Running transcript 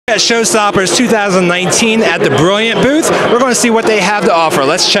At Showstoppers 2019 at the Brilliant booth. We're going to see what they have to offer.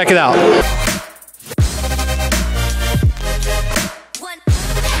 Let's check it out.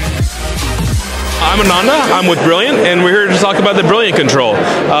 I'm Ananda, I'm with Brilliant, and we're here to talk about the Brilliant Control.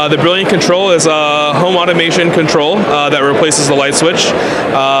 The Brilliant Control is a home automation control that replaces the light switch.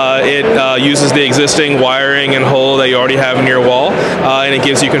 It uses the existing wiring and hole that you already have in your wall, and it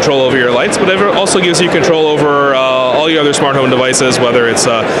gives you control over your lights, but it also gives you control over all your other smart home devices, whether it's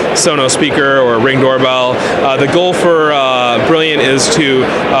a Sonos speaker or a Ring doorbell. The goal for Brilliant is to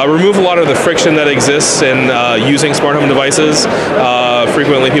remove a lot of the friction that exists in using smart home devices.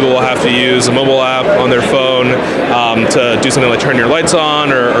 Frequently people will have to use a mobile app on their phone to do something like turn your lights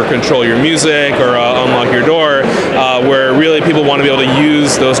on or control your music or unlock your door, where really people want to be able to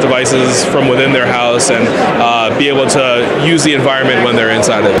use those devices from within their house and be able to use the environment when they're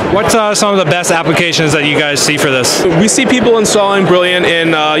inside it. What's some of the best applications that you guys see for this? We see people installing Brilliant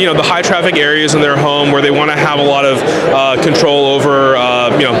in the high traffic areas in their home where they want to have a lot of control over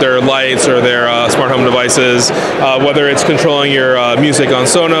their lights or their smart home devices, whether it's controlling your music on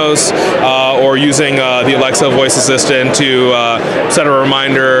Sonos or using the Alexa voice assistant to set a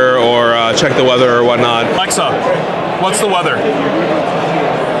reminder or check the weather or whatnot. Alexa, what's the weather?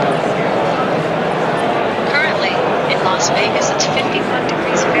 Currently in Las Vegas, it's 51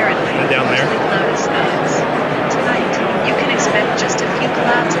 degrees Fahrenheit. Down there. Cloudy skies. Tonight, you can expect just a few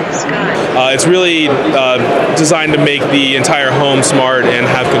clouds in the sky. It's really designed to make the entire home smart and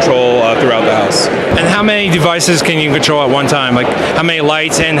have control throughout the house. And how many devices can you control at one time? Like how many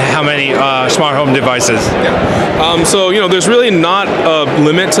lights and how many smart home devices? So there's really not a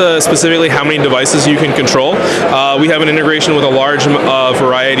limit to specifically how many devices you can control. We have an integration with a large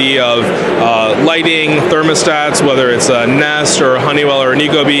variety of lighting, thermostats, whether it's a Nest or a Honeywell or an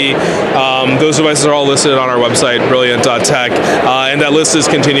HealBe. Those devices are all listed on our website, brilliant.tech, and that list is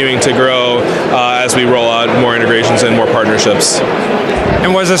continuing to grow as we roll out more integrations and more partnerships.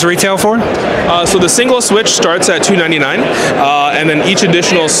 And what does this retail for? So the single switch starts at $299, and then each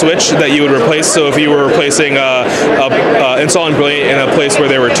additional switch that you would replace, so if you were replacing installing Brilliant in a place where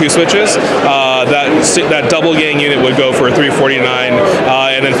there were two switches, that double gang unit would go for $349,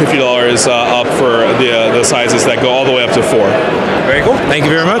 and then $50 up for the sizes that go all the way up to 4. Very cool. Thank you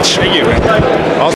very much. Thank you.